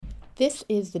This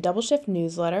is the Double Shift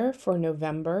newsletter for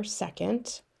November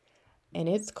 2nd, and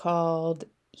it's called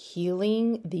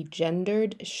Healing the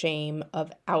Gendered Shame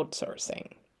of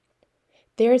Outsourcing.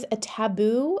 There's a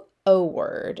taboo O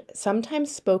word, sometimes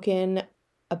spoken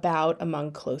about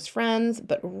among close friends,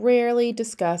 but rarely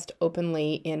discussed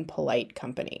openly in polite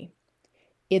company.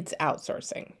 It's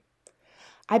outsourcing.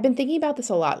 I've been thinking about this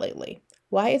a lot lately.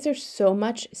 Why is there so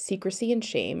much secrecy and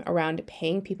shame around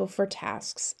paying people for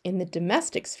tasks in the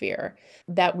domestic sphere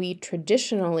that we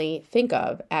traditionally think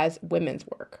of as women's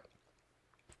work?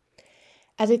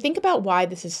 As I think about why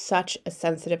this is such a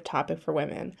sensitive topic for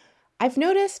women, I've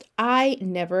noticed I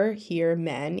never hear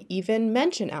men even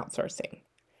mention outsourcing.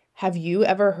 Have you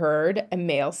ever heard a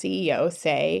male CEO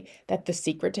say that the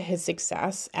secret to his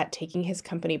success at taking his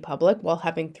company public while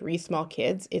having 3 small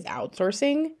kids is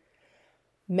outsourcing?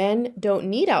 Men don't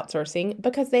need outsourcing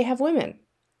because they have women.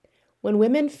 When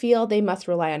women feel they must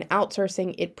rely on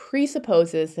outsourcing, it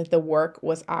presupposes that the work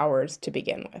was ours to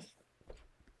begin with.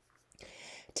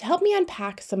 To help me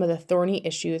unpack some of the thorny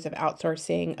issues of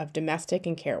outsourcing of domestic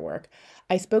and care work,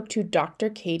 I spoke to Dr.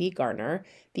 Katie Garner,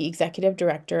 the Executive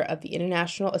Director of the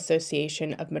International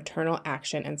Association of Maternal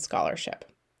Action and Scholarship.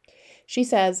 She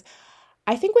says,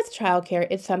 I think with childcare,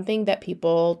 it's something that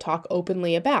people talk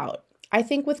openly about. I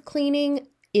think with cleaning,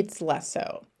 it's less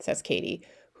so, says Katie,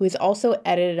 who has also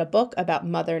edited a book about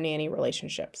mother-nanny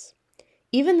relationships.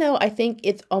 Even though I think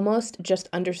it's almost just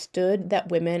understood that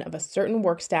women of a certain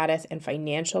work status and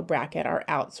financial bracket are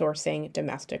outsourcing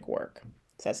domestic work,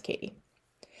 says Katie.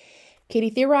 Katie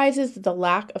theorizes that the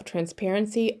lack of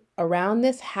transparency around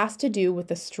this has to do with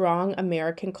the strong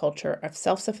American culture of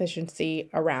self-sufficiency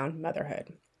around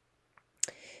motherhood.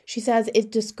 She says it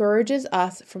discourages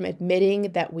us from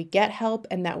admitting that we get help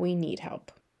and that we need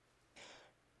help.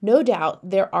 No doubt,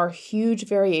 there are huge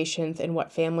variations in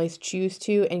what families choose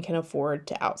to and can afford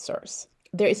to outsource.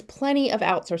 There is plenty of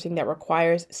outsourcing that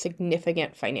requires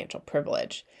significant financial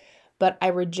privilege, but I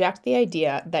reject the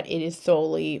idea that it is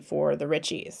solely for the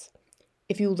richies.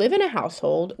 If you live in a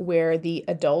household where the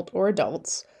adult or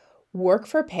adults work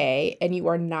for pay and you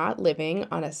are not living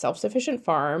on a self-sufficient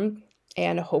farm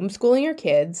and homeschooling your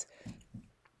kids,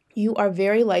 you are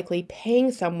very likely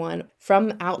paying someone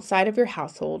from outside of your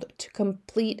household to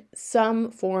complete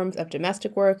some forms of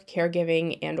domestic work,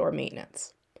 caregiving, and/or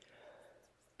maintenance.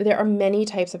 There are many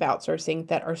types of outsourcing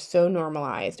that are so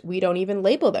normalized we don't even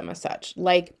label them as such,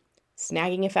 like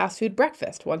snagging a fast food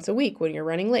breakfast once a week when you're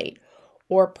running late,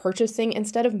 or purchasing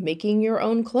instead of making your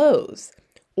own clothes,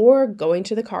 or going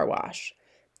to the car wash.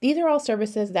 These are all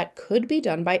services that could be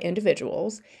done by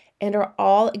individuals and are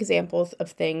all examples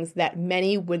of things that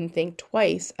many wouldn't think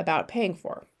twice about paying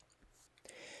for.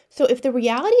 So if the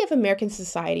reality of American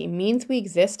society means we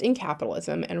exist in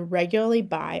capitalism and regularly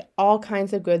buy all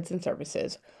kinds of goods and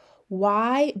services,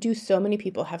 why do so many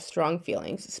people have strong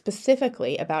feelings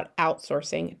specifically about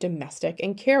outsourcing domestic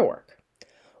and care work?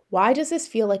 Why does this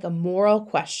feel like a moral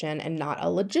question and not a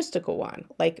logistical one,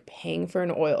 like paying for an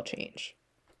oil change?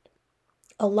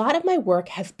 A lot of my work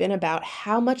has been about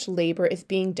how much labor is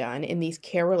being done in these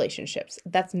care relationships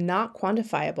that's not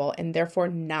quantifiable and therefore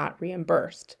not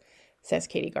reimbursed, says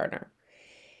Katie Gardner.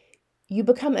 You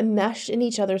become enmeshed in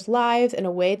each other's lives in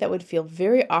a way that would feel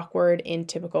very awkward in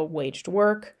typical waged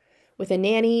work. With a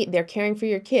nanny, they're caring for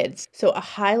your kids, so a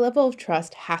high level of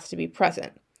trust has to be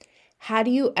present. How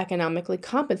do you economically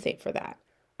compensate for that?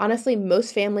 Honestly,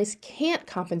 most families can't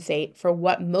compensate for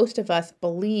what most of us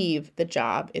believe the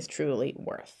job is truly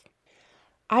worth.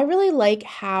 I really like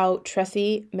how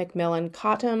Tressie McMillan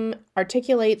Cottom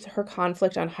articulates her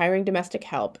conflict on hiring domestic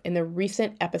help in the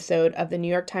recent episode of the New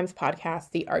York Times podcast,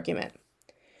 The Argument.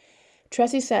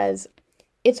 Tressie says,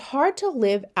 it's hard to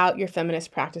live out your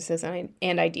feminist practices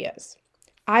and ideas.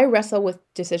 I wrestle with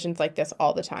decisions like this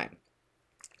all the time.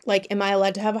 Like, am I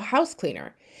allowed to have a house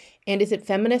cleaner? And is it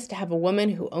feminist to have a woman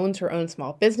who owns her own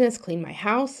small business clean my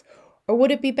house? Or would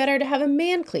it be better to have a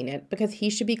man clean it because he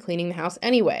should be cleaning the house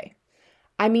anyway?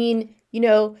 I mean,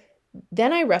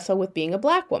 then I wrestle with being a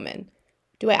Black woman.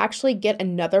 Do I actually get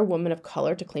another woman of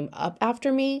color to clean up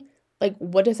after me? Like,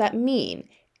 what does that mean?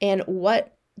 And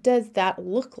what does that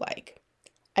look like?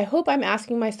 I hope I'm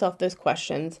asking myself those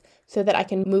questions so that I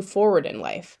can move forward in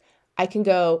life. I can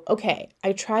go, okay,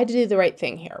 I tried to do the right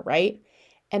thing here, right?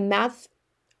 And that's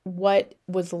what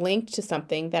was linked to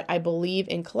something that I believe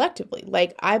in collectively.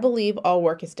 Like, I believe all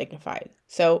work is dignified.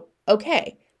 So,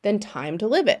 okay, then time to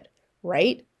live it,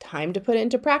 right? Time to put it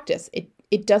into practice.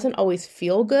 It doesn't always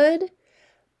feel good,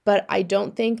 but I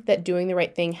don't think that doing the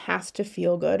right thing has to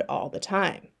feel good all the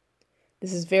time.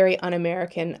 This is very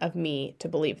un-American of me to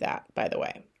believe that, by the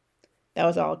way. That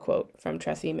was all a quote from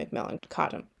Tressie McMillan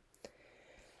Cottom.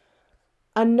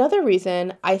 Another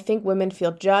reason I think women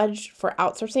feel judged for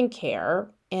outsourcing care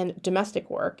and domestic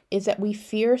work is that we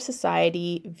fear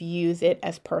society views it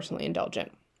as personally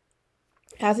indulgent.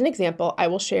 As an example, I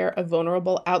will share a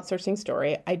vulnerable outsourcing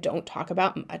story I don't talk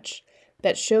about much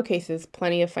that showcases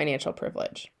plenty of financial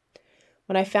privilege.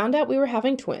 When I found out we were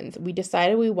having twins, we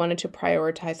decided we wanted to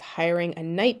prioritize hiring a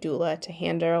night doula to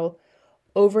handle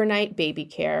overnight baby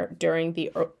care during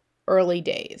the early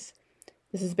days.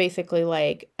 This is basically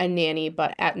like a nanny,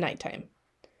 but at nighttime.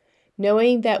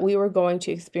 Knowing that we were going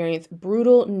to experience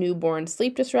brutal newborn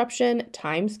sleep disruption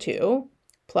times 2,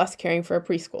 plus caring for a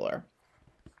preschooler.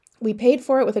 We paid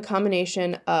for it with a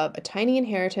combination of a tiny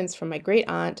inheritance from my great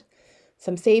aunt,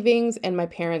 some savings, and my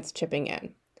parents chipping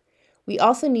in. We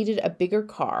also needed a bigger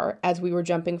car as we were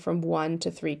jumping from 1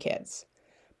 to 3 kids.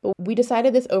 But we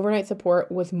decided this overnight support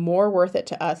was more worth it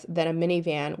to us than a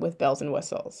minivan with bells and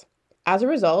whistles. As a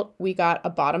result, we got a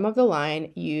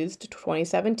bottom-of-the-line used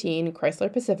 2017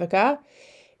 Chrysler Pacifica,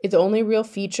 its only real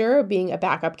feature being a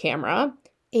backup camera,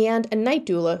 and a night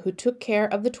doula who took care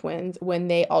of the twins when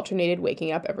they alternated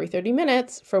waking up every 30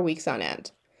 minutes for weeks on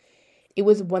end. It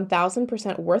was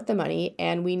 1000% worth the money,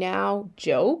 and we now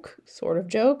joke, sort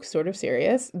of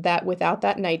serious, that without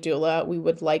that night doula, we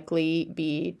would likely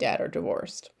be dead or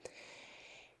divorced.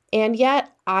 And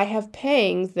yet, I have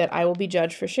pangs that I will be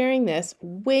judged for sharing this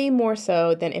way more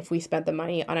so than if we spent the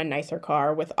money on a nicer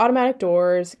car with automatic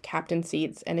doors, captain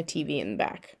seats, and a TV in the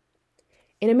back.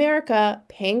 In America,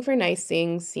 paying for nice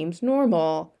things seems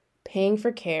normal. Paying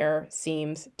for care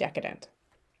seems decadent.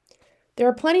 There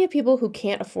are plenty of people who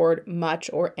can't afford much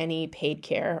or any paid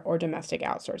care or domestic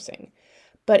outsourcing.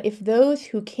 But if those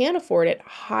who can afford it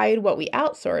hide what we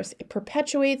outsource, it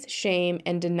perpetuates shame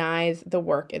and denies the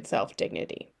work itself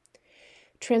dignity.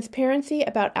 Transparency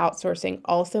about outsourcing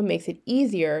also makes it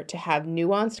easier to have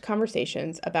nuanced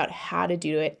conversations about how to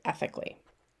do it ethically.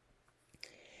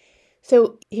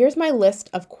 So here's my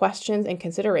list of questions and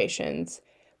considerations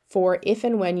for if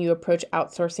and when you approach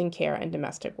outsourcing care and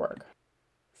domestic work.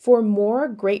 For more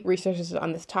great resources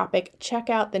on this topic, check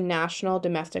out the National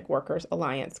Domestic Workers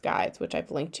Alliance guides, which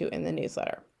I've linked to in the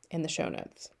newsletter, in the show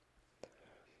notes.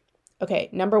 Okay,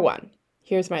 number 1,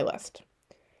 here's my list.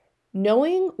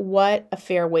 Knowing what a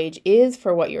fair wage is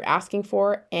for what you're asking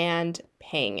for and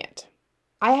paying it.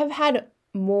 I have had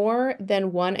more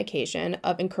than one occasion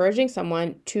of encouraging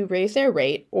someone to raise their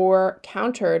rate or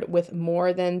countered with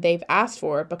more than they've asked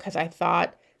for because I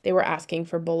thought they were asking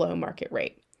for below market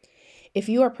rate. If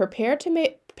you are prepared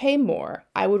to pay more,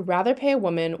 I would rather pay a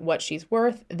woman what she's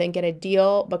worth than get a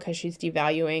deal because she's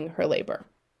devaluing her labor.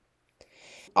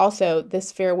 Also,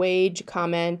 this fair wage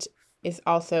comment is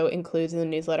also includes in the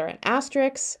newsletter an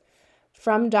asterisk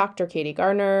from Dr. Katie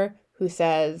Gardner, who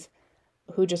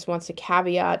just wants to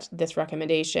caveat this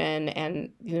recommendation and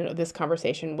this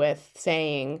conversation with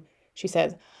saying, she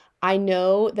says, I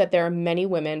know that there are many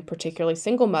women, particularly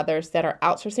single mothers, that are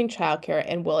outsourcing childcare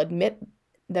and will admit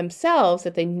themselves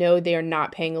that they know they are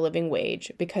not paying a living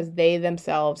wage because they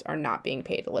themselves are not being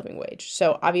paid a living wage.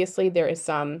 So obviously there is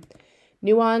some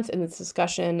nuance in this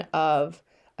discussion of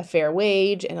a fair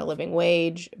wage and a living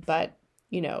wage, but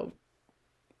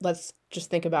let's just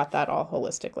think about that all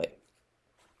holistically.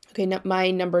 Okay, my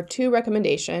number 2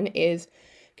 recommendation is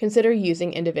consider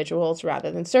using individuals rather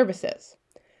than services.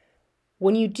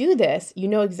 When you do this, you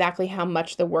know exactly how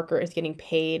much the worker is getting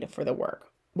paid for the work.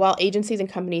 While agencies and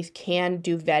companies can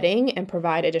do vetting and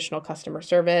provide additional customer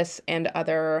service and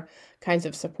other kinds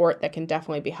of support that can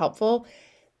definitely be helpful,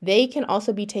 they can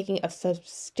also be taking a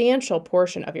substantial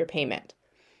portion of your payment.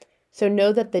 So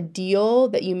know that the deal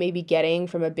that you may be getting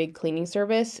from a big cleaning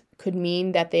service could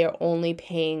mean that they are only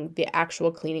paying the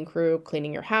actual cleaning crew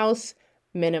cleaning your house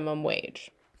minimum wage.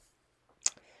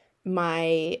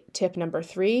 My tip number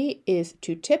 3 is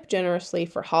to tip generously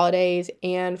for holidays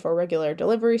and for regular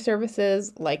delivery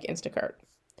services like Instacart.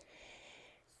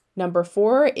 Number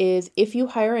 4 is if you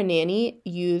hire a nanny,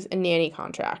 use a nanny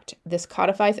contract. This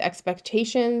codifies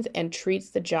expectations and treats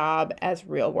the job as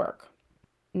real work.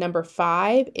 Number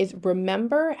 5 is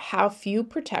remember how few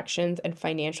protections and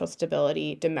financial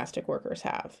stability domestic workers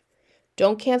have.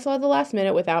 Don't cancel at the last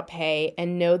minute without pay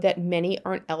and know that many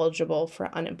aren't eligible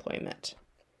for unemployment.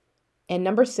 And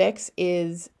number 6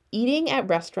 is eating at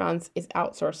restaurants is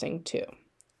outsourcing too.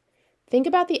 Think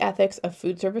about the ethics of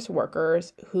food service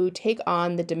workers who take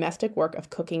on the domestic work of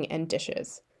cooking and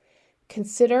dishes.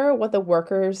 Consider what the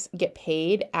workers get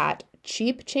paid at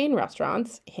cheap chain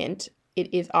restaurants, hint,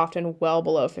 it is often well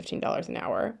below $15 an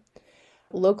hour.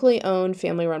 Locally owned,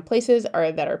 family-run places are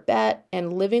a better bet,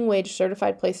 and living wage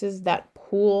certified places that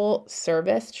pool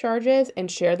service charges and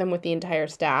share them with the entire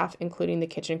staff, including the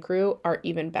kitchen crew, are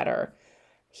even better.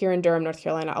 Here in Durham, North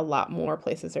Carolina, a lot more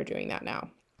places are doing that now.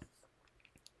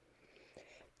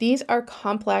 These are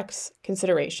complex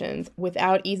considerations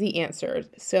without easy answers,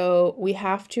 so we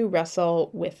have to wrestle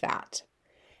with that.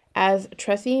 As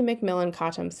Tressie McMillan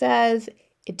Cottom says,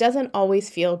 it doesn't always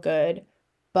feel good,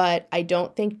 but I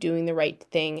don't think doing the right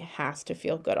thing has to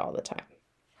feel good all the time.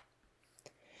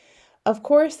 Of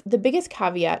course, the biggest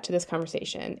caveat to this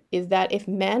conversation is that if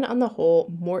men on the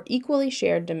whole more equally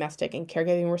shared domestic and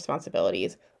caregiving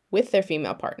responsibilities with their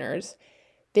female partners,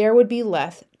 there would be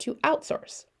less to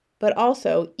outsource. But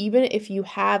also, even if you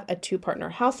have a two-partner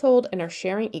household and are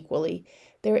sharing equally,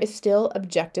 there is still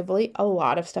objectively a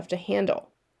lot of stuff to handle.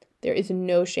 There is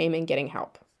no shame in getting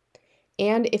help.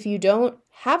 And if you don't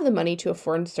have the money to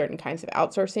afford certain kinds of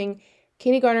outsourcing,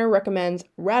 Katie Garner recommends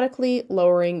radically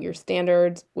lowering your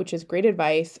standards, which is great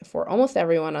advice for almost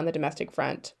everyone on the domestic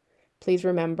front. Please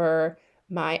remember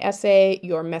my essay,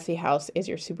 Your Messy House is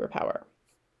Your Superpower.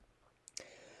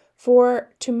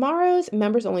 For tomorrow's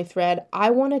members only thread, I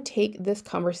want to take this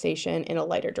conversation in a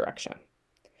lighter direction.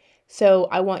 So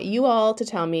I want you all to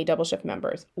tell me, Double Shift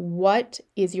members, what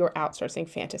is your outsourcing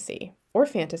fantasy, or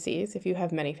fantasies if you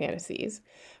have many fantasies?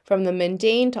 From the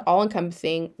mundane to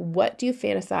all-encompassing, what do you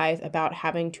fantasize about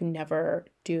having to never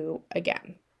do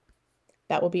again?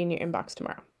 That will be in your inbox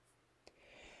tomorrow.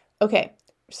 Okay,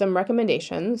 some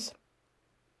recommendations.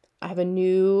 I have a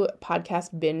new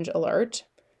podcast binge alert.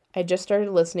 I just started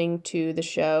listening to the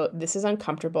show This Is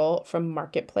Uncomfortable from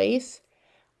Marketplace.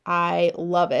 I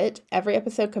love it. Every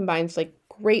episode combines like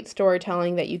great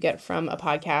storytelling that you get from a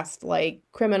podcast like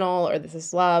Criminal or This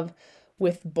Is Love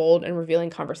with bold and revealing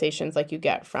conversations like you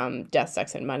get from Death,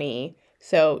 Sex, and Money.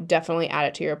 So definitely add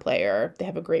it to your player. They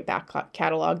have a great back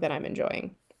catalog that I'm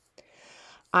enjoying.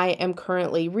 I am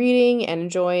currently reading and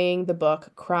enjoying the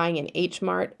book Crying in H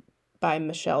Mart by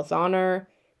Michelle Zauner.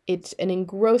 It's an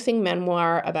engrossing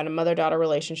memoir about a mother-daughter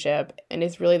relationship and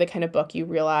is really the kind of book you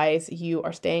realize you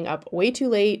are staying up way too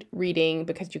late reading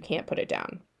because you can't put it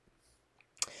down.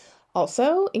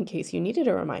 Also, in case you needed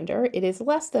a reminder, it is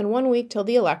less than 1 week till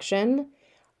the election.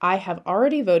 I have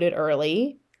already voted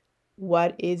early.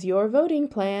 What is your voting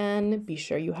plan? Be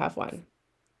sure you have one.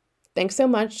 Thanks so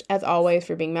much, as always,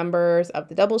 for being members of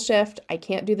the Double Shift. I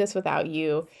can't do this without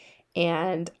you,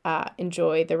 and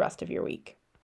enjoy the rest of your week.